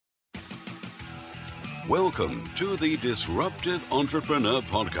Welcome to the Disruptive Entrepreneur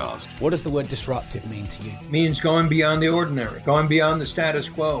Podcast. What does the word disruptive mean to you? It means going beyond the ordinary, going beyond the status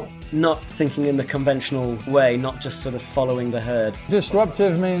quo. Not thinking in the conventional way, not just sort of following the herd.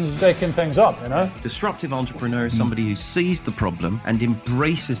 Disruptive means shaking things up, you know? Disruptive entrepreneur is somebody who sees the problem and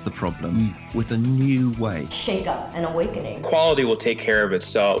embraces the problem with a new way. Shake up and awakening. Quality will take care of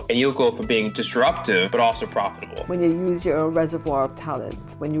itself, and you'll go from being disruptive but also profitable. When you use your reservoir of talent,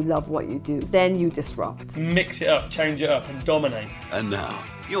 when you love what you do, then you disrupt. Mix it up, change it up, and dominate. And now,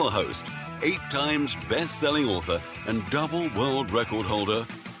 your host, 8 times best-selling author and double world record holder,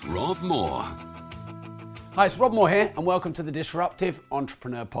 Rob Moore. Hi, it's Rob Moore here, and welcome to the Disruptive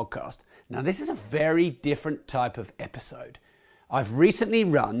Entrepreneur Podcast. Now, this is a very different type of episode. I've recently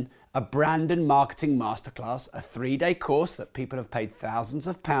run a brand and marketing masterclass, a 3-day course that people have paid thousands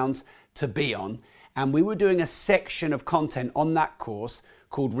of pounds to be on, and we were doing a section of content on that course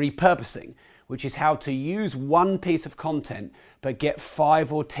called Repurposing, which is how to use one piece of content but get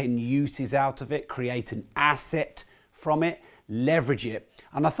 5 or 10 uses out of it, create an asset from it, leverage it.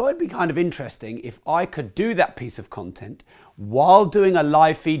 And I thought it'd be kind of interesting if I could do that piece of content while doing a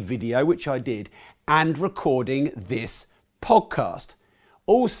live feed video, which I did, and recording this podcast.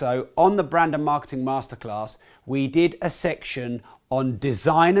 Also, on the Brand and Marketing Masterclass, we did a section on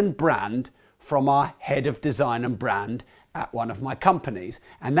design and brand from our head of design and brand at one of my companies,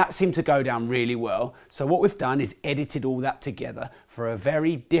 and that seemed to go down really well. So what we've done is edited all that together for a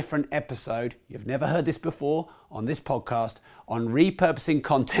very different episode. You've never heard this before on this podcast on repurposing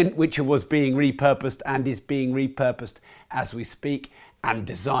content, which was being repurposed and is being repurposed as we speak, and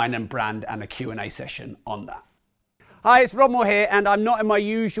design and brand, and a Q&A session on that. Hi, it's Rob Moore here, and I'm not in my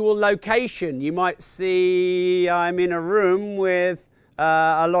usual location. You might see I'm in a room with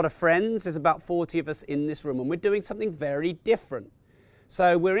a lot of friends. There's about 40 of us in this room, and we're doing something very different.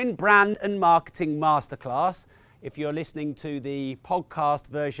 So we're in Brand and Marketing Masterclass. If you're listening to the podcast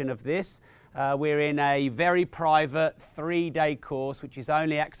version of this, we're in a very private 3-day course, which is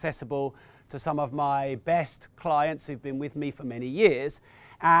only accessible to some of my best clients who've been with me for many years.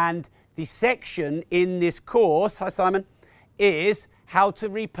 And the section in this course, hi Simon, is how to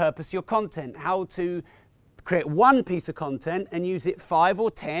repurpose your content, how to create one piece of content and use it 5 or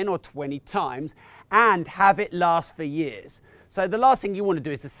 10 or 20 times and have it last for years. So the last thing you want to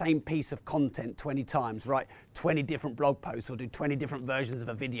do is the same piece of content 20 times, write 20 different blog posts or do 20 different versions of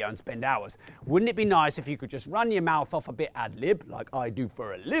a video and spend hours. Wouldn't it be nice if you could just run your mouth off a bit ad lib, like I do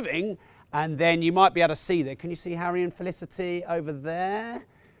for a living, and then you might be able to see there. Can you see Harry and Felicity over there?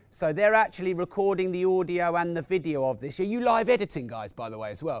 So they're actually recording the audio and the video of this. Are you live editing, guys, by the way,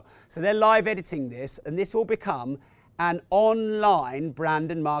 as well? So they're live editing this, and this will become an online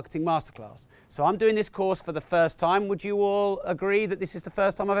brand and marketing masterclass. So I'm doing this course for the first time. Would you all agree that this is the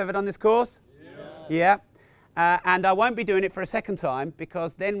first time I've ever done this course? Yeah. And I won't be doing it for a second time,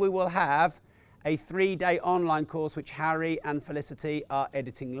 because then we will have a 3-day online course which Harry and Felicity are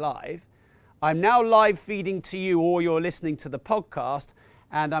editing live. I'm now live feeding to you, or you're listening to the podcast,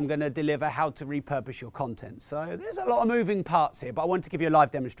 and I'm going to deliver how to repurpose your content. So there's a lot of moving parts here, but I want to give you a live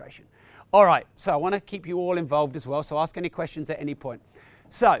demonstration. All right, so I want to keep you all involved as well, so ask any questions at any point.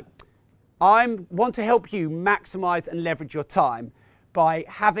 So I want to help you maximize and leverage your time by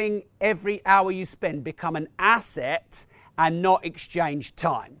having every hour you spend become an asset and not exchange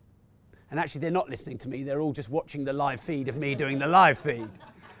time. And actually, they're not listening to me. They're all just watching the live feed of me doing the live feed.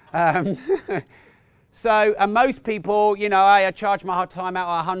 So, and most people, you know, I charge my time out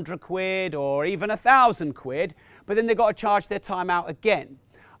 100 quid or even 1,000 quid, but then they've got to charge their time out again.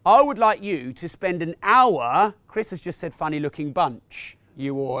 I would like you to spend an hour. Chris has just said funny looking bunch,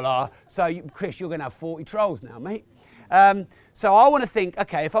 you all are. So Chris, you're going to have 40 trolls now, mate. So I want to think,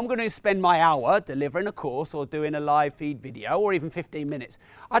 okay, if I'm going to spend my hour delivering a course or doing a live feed video or even 15 minutes,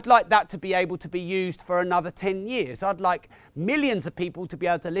 I'd like that to be able to be used for another 10 years. I'd like millions of people to be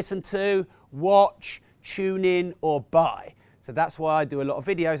able to listen to, watch, tune in, or buy. So that's why I do a lot of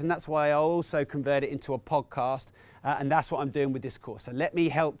videos, and that's why I also convert it into a podcast, and that's what I'm doing with this course. So let me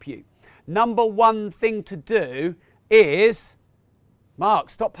help you. Number one thing to do is, Mark,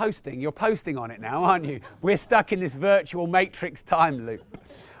 stop posting. You're posting on it now, aren't you? We're stuck in this virtual matrix time loop.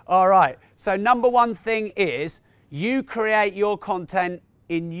 All right, so number one thing is you create your content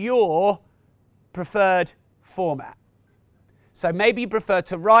in your preferred format. So maybe you prefer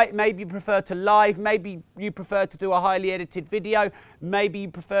to write, maybe you prefer to live, maybe you prefer to do a highly edited video, maybe you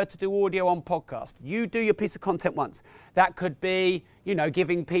prefer to do audio on podcast. You do your piece of content once. That could be, you know,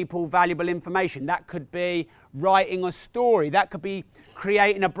 giving people valuable information. That could be writing a story. That could be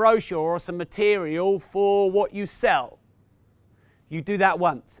creating a brochure or some material for what you sell. You do that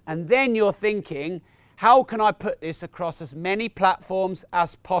once. And then you're thinking, how can I put this across as many platforms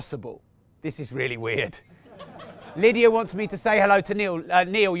as possible? This is really weird. Lydia wants me to say hello to Neil.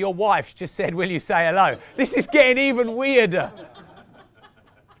 Neil, your wife just said, will you say hello? This is getting even weirder.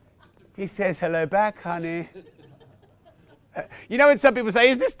 He says hello back, honey. You know when some people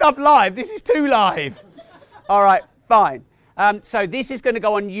say, is this stuff live? This is too live. All right, fine. So this is going to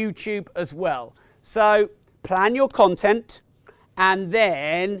go on YouTube as well. So plan your content, and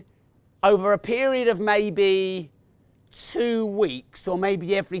then over a period of maybe 2 weeks or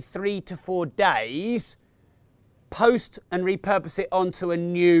maybe every 3 to 4 days, post and repurpose it onto a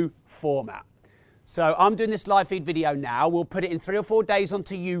new format. So I'm doing this live feed video now. We'll put it in 3 or 4 days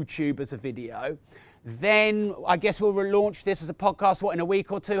onto YouTube as a video. Then I guess we'll relaunch this as a podcast, what, in a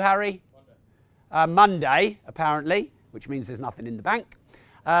week or two, Harry? Monday, apparently, which means there's nothing in the bank.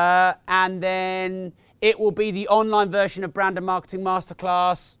 And then it will be the online version of Brand and Marketing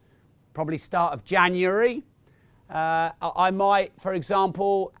Masterclass, probably start of January. I might, for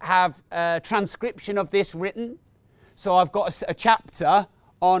example, have a transcription of this written. So I've got a chapter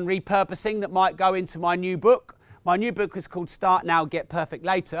on repurposing that might go into my new book. My new book is called Start Now, Get Perfect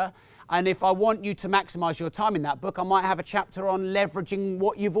Later. And if I want you to maximize your time in that book, I might have a chapter on leveraging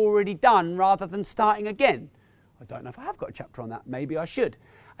what you've already done rather than starting again. I don't know if I have got a chapter on that. Maybe I should.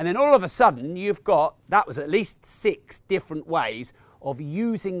 And then all of a sudden, you've got, that was at least 6 different ways of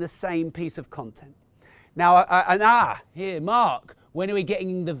using the same piece of content. Now, here, Mark, when are we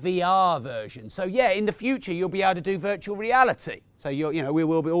getting the VR version? So yeah, in the future, you'll be able to do virtual reality. So we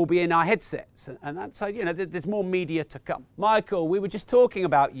will all be in our headsets, and that's, so there's more media to come. Michael, we were just talking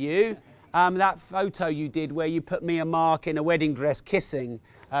about you. That photo you did where you put me and Mark in a wedding dress kissing.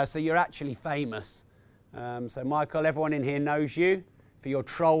 So you're actually famous. So Michael, everyone in here knows you for your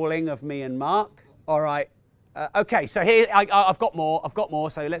trolling of me and Mark. All right. Okay. So here I've got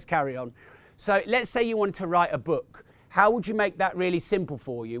more. So let's carry on. So let's say you wanted to write a book. How would you make that really simple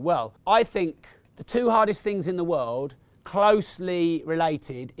for you? Well, I think the 2 hardest things in the world, closely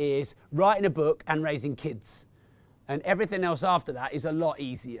related, is writing a book and raising kids. And everything else after that is a lot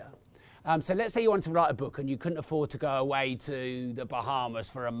easier. So let's say you want to write a book and you couldn't afford to go away to the Bahamas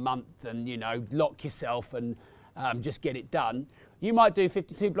for a month and, lock yourself and just get it done. You might do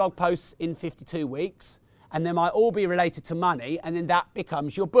 52 blog posts in 52 weeks, and they might all be related to money, and then that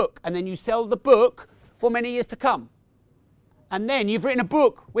becomes your book. And then you sell the book for many years to come. And then you've written a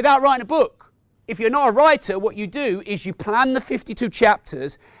book without writing a book. If you're not a writer, what you do is you plan the 52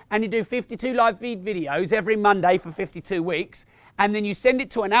 chapters and you do 52 live feed videos every Monday for 52 weeks. And then you send it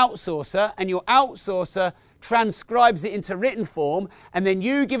to an outsourcer, and your outsourcer transcribes it into written form. And then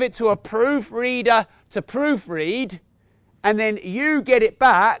you give it to a proofreader to proofread. And then you get it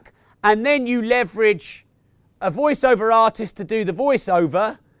back. And then you leverage a voiceover artist to do the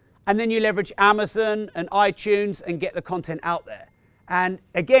voiceover. And then you leverage Amazon and iTunes and get the content out there. And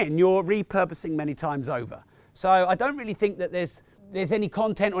again, you're repurposing many times over. So I don't really think that there's any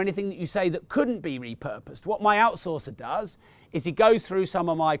content or anything that you say that couldn't be repurposed. What my outsourcer does is he goes through some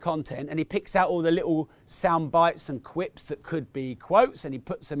of my content and he picks out all the little sound bites and quips that could be quotes, and he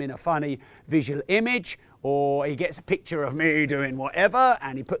puts them in a funny visual image, or he gets a picture of me doing whatever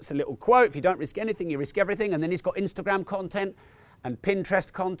and he puts a little quote. If you don't risk anything, you risk everything. And then he's got Instagram content and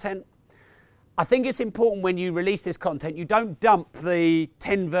Pinterest content. I think it's important when you release this content, you don't dump the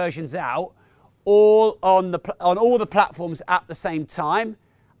 10 versions out all on all the platforms at the same time.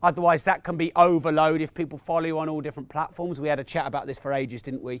 Otherwise, that can be overload if people follow you on all different platforms. We had a chat about this for ages,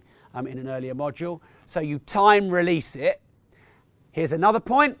 didn't we, in an earlier module. So you time release it. Here's another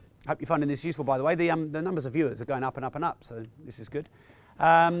point. I hope you're finding this useful, by the way. The numbers of viewers are going up and up and up, so this is good.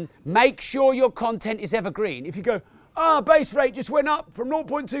 Make sure your content is evergreen. If you go, base rate just went up from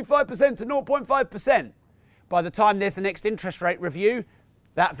 0.25% to 0.5%. By the time there's the next interest rate review,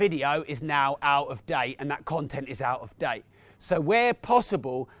 that video is now out of date and that content is out of date. So where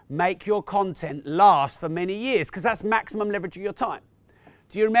possible, make your content last for many years, because that's maximum leverage of your time.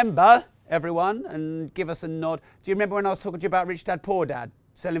 Do you remember, everyone, and give us a nod, do you remember when I was talking to you about Rich Dad Poor Dad,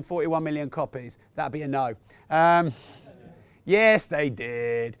 selling 41 million copies? That'd be a no. Yes, they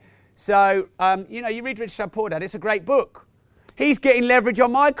did. So, you read Rich Dad Poor Dad, it's a great book. He's getting leverage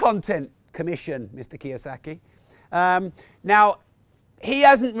on my content commission, Mr. Kiyosaki. Now, he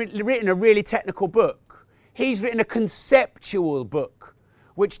hasn't written a really technical book. He's written a conceptual book,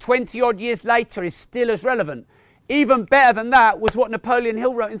 which 20 odd years later is still as relevant. Even better than that was what Napoleon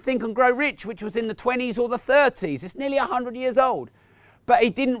Hill wrote in Think and Grow Rich, which was in the 20s or the 30s. It's nearly 100 years old. But he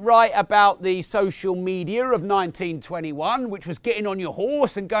didn't write about the social media of 1921, which was getting on your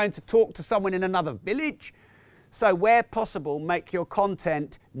horse and going to talk to someone in another village. So where possible, make your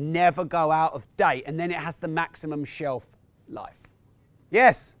content never go out of date, and then it has the maximum shelf life.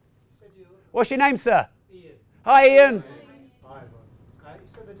 Yes? What's your name, sir? Ian. Hi, Ian. Hi, everyone.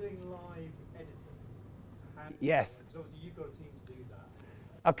 So they're doing live editing. Yes. Because obviously you've got a team to do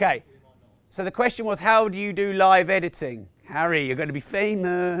that. Okay. So the question was, how do you do live editing? Harry, you're going to be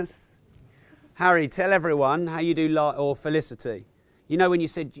famous. Harry, tell everyone how you do live, or Felicity. You know when you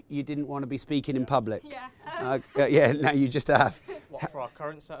said you didn't want to be speaking in public? Yeah. Yeah, no, you just have. What, for our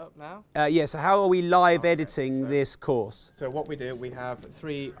current setup now? Yeah, so how are we live editing this course? So what we do, we have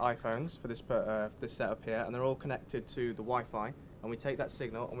 3 iPhones for this setup here, and they're all connected to the Wi-Fi, and we take that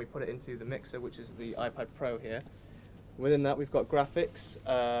signal and we put it into the mixer, which is the iPad Pro here. Within that, we've got graphics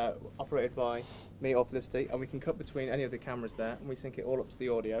operated by me or Felicity, and we can cut between any of the cameras there, and we sync it all up to the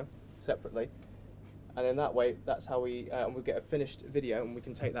audio separately. And then that way, that's how we get a finished video, and we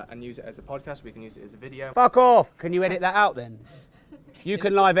can take that and use it as a podcast. We can use it as a video. Fuck off! Can you edit that out then? You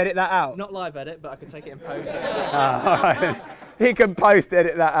can live edit that out? Not live edit, but I can take it in post. All right. He can post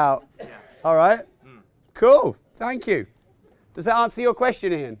edit that out. Yeah. All right. Cool. Thank you. Does that answer your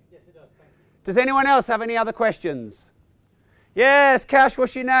question, Ian? Yes, it does. Thank you. Does anyone else have any other questions? Yes, Cash,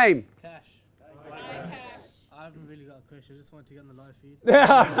 what's your name? Cash. Hi, Cash. I haven't really got a question. I just wanted to get on the live feed.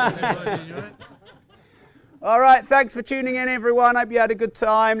 All right, thanks for tuning in, everyone. Hope you had a good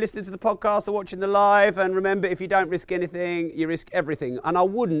time listening to the podcast or watching the live. And remember, if you don't risk anything, you risk everything. And I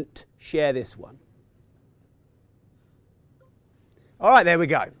wouldn't share this one. All right, there we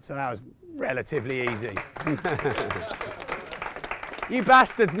go. So that was relatively easy. You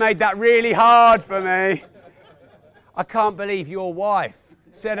bastards made that really hard for me. I can't believe your wife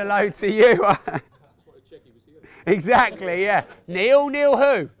said hello to you. Exactly, yeah. Neil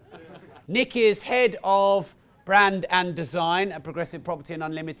who? Nick is head of brand and design at Progressive Property and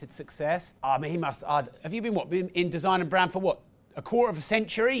Unlimited Success. I mean, he must, have you been in design and brand for what? A quarter of a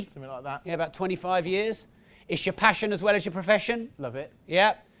century? Something like that. Yeah, about 25 years. It's your passion as well as your profession? Love it.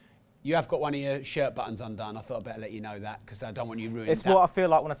 Yeah. You have got one of your shirt buttons undone. I thought I'd better let you know that because I don't want you ruined. It's what I feel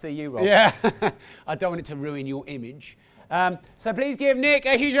like when I see you, Rob. Yeah. I don't want it to ruin your image. So please give Nick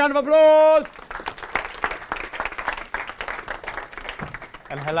a huge round of applause.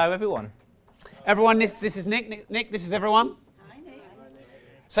 And hello, everyone. Everyone, this is Nick. Nick, this is everyone. Hi, Nick.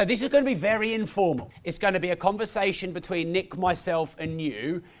 So this is going to be very informal. It's going to be a conversation between Nick, myself, and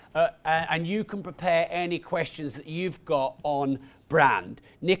you can prepare any questions that you've got on brand.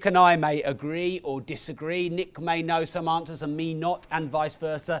 Nick and I may agree or disagree. Nick may know some answers and me not, and vice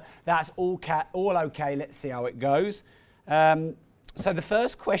versa. That's all okay. Let's see how it goes. So the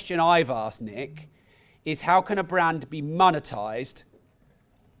first question I've asked Nick is, how can a brand be monetized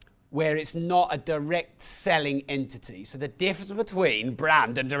where it's not a direct selling entity? So the difference between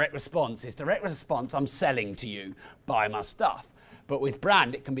brand and direct response is direct response, I'm selling to you, buy my stuff. But with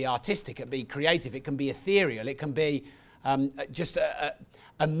brand, it can be artistic, it can be creative, it can be ethereal, it can be just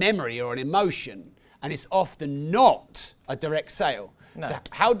a memory or an emotion. And it's often not a direct sale. No. So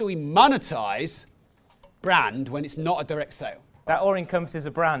how do we monetize brand when it's not a direct sale? That all encompasses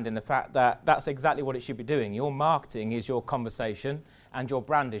a brand in the fact that that's exactly what it should be doing. Your marketing is your conversation, and your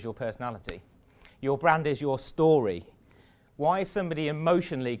brand is your personality. Your brand is your story. Why is somebody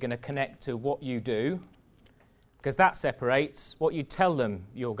emotionally going to connect to what you do? Because that separates what you tell them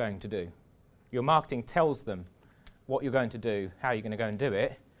you're going to do. Your marketing tells them what you're going to do, how you're going to go and do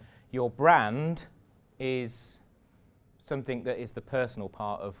it. Your brand is something that is the personal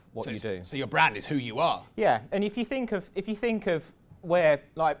part of what you do. So your brand is who you are. Yeah, and if you think of where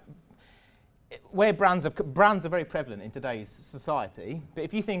brands are very prevalent in today's society, but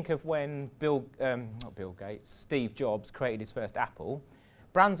if you think of when Steve Jobs created his first Apple,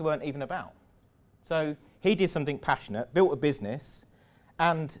 brands weren't even about. So he did something passionate, built a business,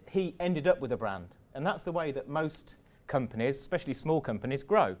 and he ended up with a brand. And that's the way that most companies, especially small companies,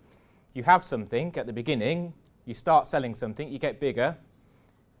 grow. You have something at the beginning, you start selling something, you get bigger,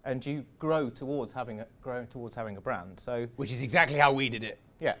 and you grow towards having a brand. So, which is exactly how we did it.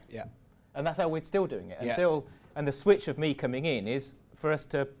 Yeah. Yeah. And that's how we're still doing it. Yeah. And the switch of me coming in is for us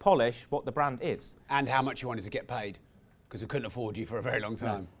to polish what the brand is. And how much you wanted to get paid, because we couldn't afford you for a very long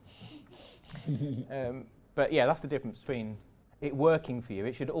time. But yeah, that's the difference between it working for you.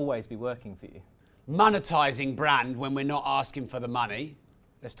 It should always be working for you. Monetizing brand when we're not asking for the money.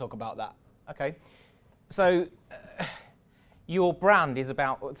 Let's talk about that. Okay. So your brand is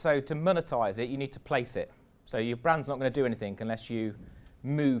about, so to monetize it, you need to place it. So your brand's not going to do anything unless you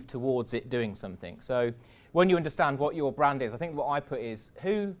move towards it doing something. So when you understand what your brand is, I think what I put is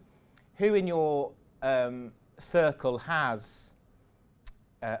who in your circle has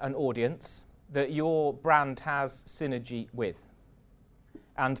an audience, that your brand has synergy with,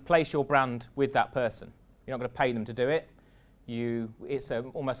 and place your brand with that person. You're not going to pay them to do it. It's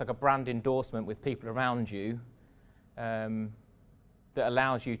almost like a brand endorsement with people around you that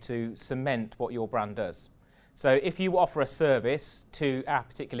allows you to cement what your brand does. So if you offer a service to our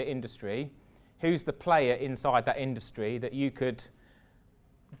particular industry, who's the player inside that industry that you could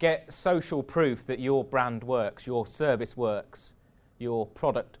get social proof that your brand works, your service works, your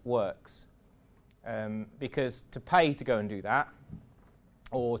product works? Because to pay to go and do that,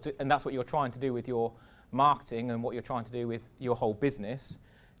 and that's what you're trying to do with your marketing and what you're trying to do with your whole business,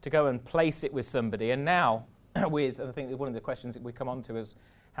 to go and place it with somebody. And now, I think one of the questions that we come on to is,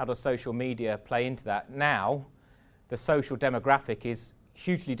 how does social media play into that? Now, the social demographic is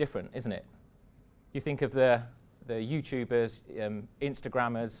hugely different, isn't it? You think of the YouTubers,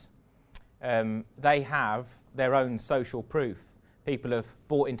 Instagrammers, they have their own social proof. People have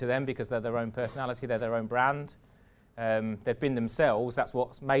bought into them because they're their own personality, they're their own brand. They've been themselves, that's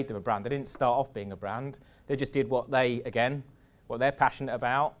what's made them a brand. They didn't start off being a brand, they just did what they're passionate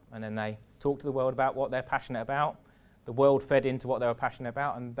about, and then they talked to the world about what they're passionate about. The world fed into what they were passionate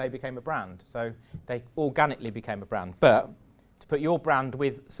about, and they became a brand. So they organically became a brand. But to put your brand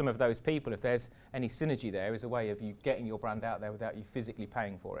with some of those people, if there's any synergy there, is a way of you getting your brand out there without you physically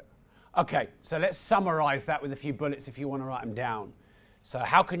paying for it. Okay, so let's summarize that with a few bullets if you want to write them down. So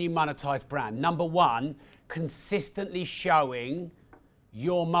how can you monetize brand? Number one, consistently showing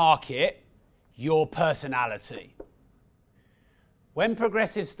your market, your personality. When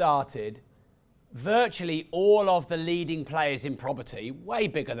Progressive started, virtually all of the leading players in property, way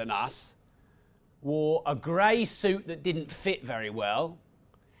bigger than us, wore a grey suit that didn't fit very well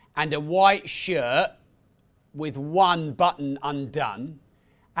and a white shirt with one button undone,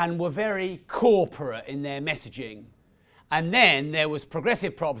 and were very corporate in their messaging. And then there was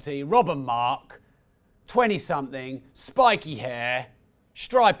Progressive Property, Rob and Mark, 20-something, spiky hair,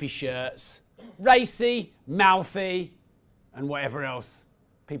 stripy shirts, racy, mouthy, and whatever else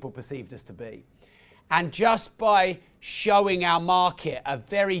people perceived us to be. And just by showing our market a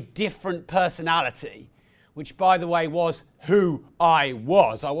very different personality, which by the way was who I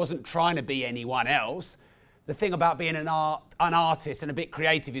wasn't trying to be anyone else. The thing about being an artist and a bit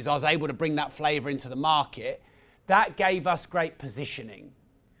creative is I was able to bring that flavour into the market. That gave us great positioning.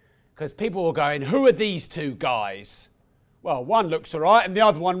 Because people were going, who are these two guys? Well, one looks all right and the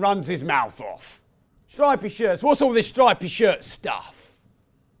other one runs his mouth off. Stripy shirts, what's all this stripy shirt stuff?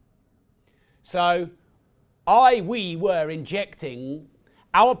 So we were injecting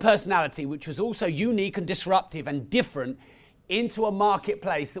our personality, which was also unique and disruptive and different, into a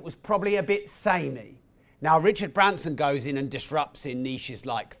marketplace that was probably a bit samey. Now, Richard Branson goes in and disrupts in niches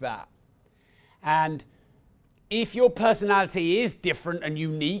like that. And if your personality is different and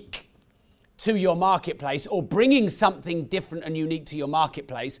unique to your marketplace, or bringing something different and unique to your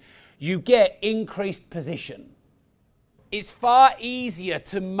marketplace, you get increased position. It's far easier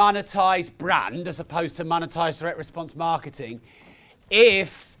to monetize brand as opposed to monetize direct response marketing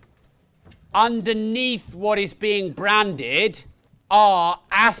if underneath what is being branded are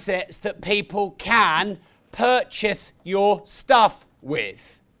assets that people can purchase your stuff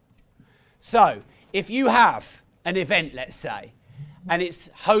with. So if you have an event, let's say, and it's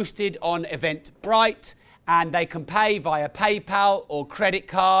hosted on Eventbrite, and they can pay via PayPal or credit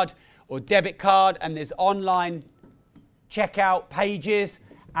card or debit card, and there's online checkout pages,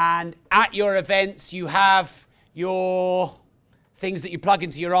 and at your events you have your things that you plug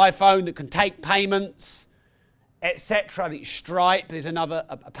into your iPhone that can take payments, etc. The Stripe, there's another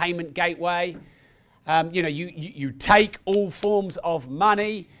a payment gateway. You take all forms of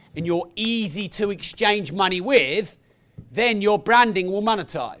money and you're easy to exchange money with, then your branding will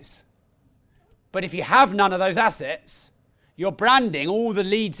monetize. But if you have none of those assets, your branding, all the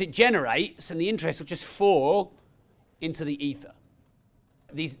leads it generates and the interest will just fall into the ether.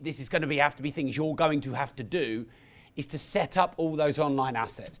 This is going to have to be things you're going to have to do, is to set up all those online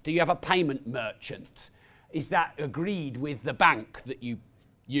assets. Do you have a payment merchant? Is that agreed with the bank that you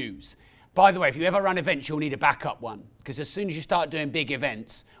use? By the way, if you ever run events, you'll need a backup one, because as soon as you start doing big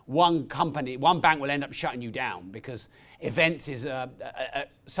events, one bank will end up shutting you down, because events is a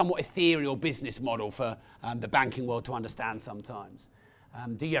somewhat ethereal business model for the banking world to understand sometimes.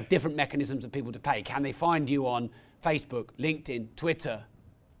 Do you have different mechanisms of people to pay? Can they find you on Facebook, LinkedIn, Twitter,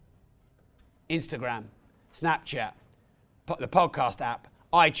 Instagram, Snapchat, the podcast app,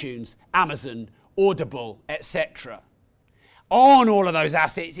 iTunes, Amazon, Audible, etc.? On all of those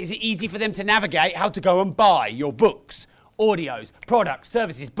assets, is it easy for them to navigate how to go and buy your books, audios, products,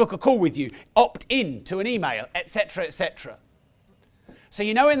 services, book a call with you, opt in to an email, etc., etc.? So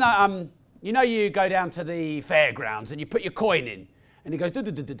you know in You know, you go down to the fairgrounds and you put your coin in, and it goes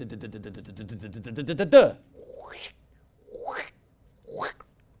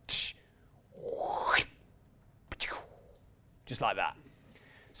just like that.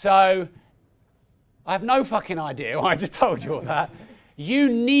 So I have no fucking idea why I just told you all that. You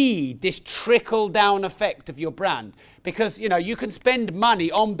need this trickle-down effect of your brand because, you know, you can spend money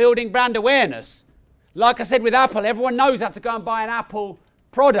on building brand awareness. Like I said with Apple, everyone knows how to go and buy an Apple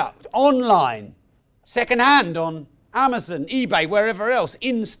product online, second-hand on Amazon, eBay, wherever else,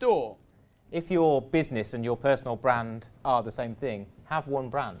 in-store. If your business and your personal brand are the same thing, have one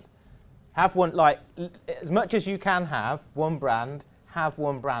brand. Have one, like, as much as you can have one brand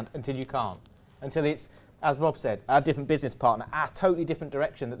until you can't. Until it's, as Rob said, a different business partner, a totally different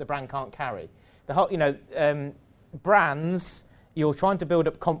direction that the brand can't carry. The whole, you know, brands, you're trying to build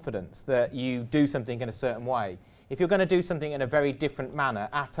up confidence that you do something in a certain way. If you're going to do something in a very different manner,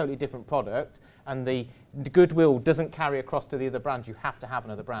 a totally different product, and the goodwill doesn't carry across to the other brand, you have to have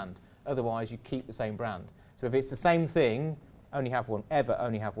another brand. Otherwise, you keep the same brand. So if it's the same thing, only have one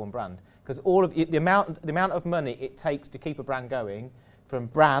brand. Because all of the amount of money it takes to keep a brand going, from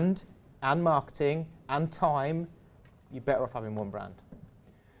brand and marketing and time, you're better off having one brand.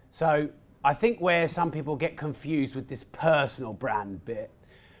 So I think where some people get confused with this personal brand bit,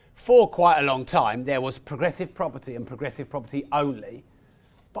 for quite a long time there was Progressive Property and Progressive Property only,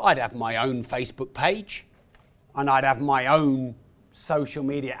 but I'd have my own Facebook page and I'd have my own social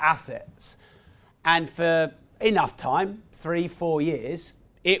media assets, and for enough time, 3-4 years,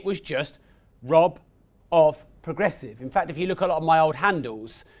 it was just Rob of Progressive. In fact, if you look at a lot of my old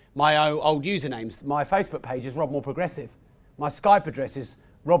handles, my old usernames, my Facebook page is Rob More Progressive. My Skype address is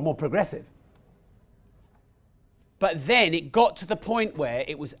Rob More Progressive. But then it got to the point where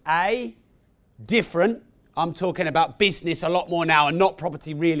it was different. I'm talking about business a lot more now and not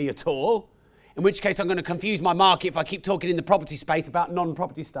property really at all. In which case I'm going to confuse my market if I keep talking in the property space about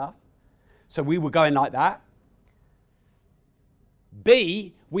non-property stuff. So we were going like that.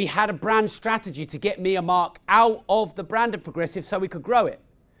 B, we had a brand strategy to get me and Mark out of the brand of Progressive so we could grow it.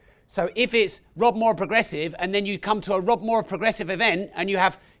 So if it's Rob More Progressive and then you come to a Rob More Progressive event and you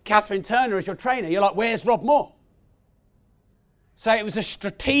have Catherine Turner as your trainer, you're like, where's Rob More? So it was a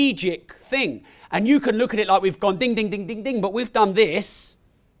strategic thing. And you can look at it like we've gone ding, ding, ding, ding, ding, but we've done this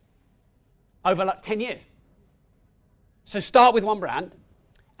over like 10 years. So start with one brand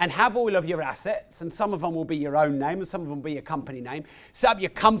and have all of your assets, and some of them will be your own name and some of them will be your company name. Set up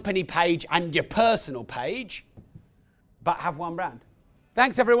your company page and your personal page, but have one brand.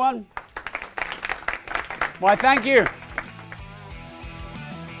 Thanks, everyone. Why, thank you.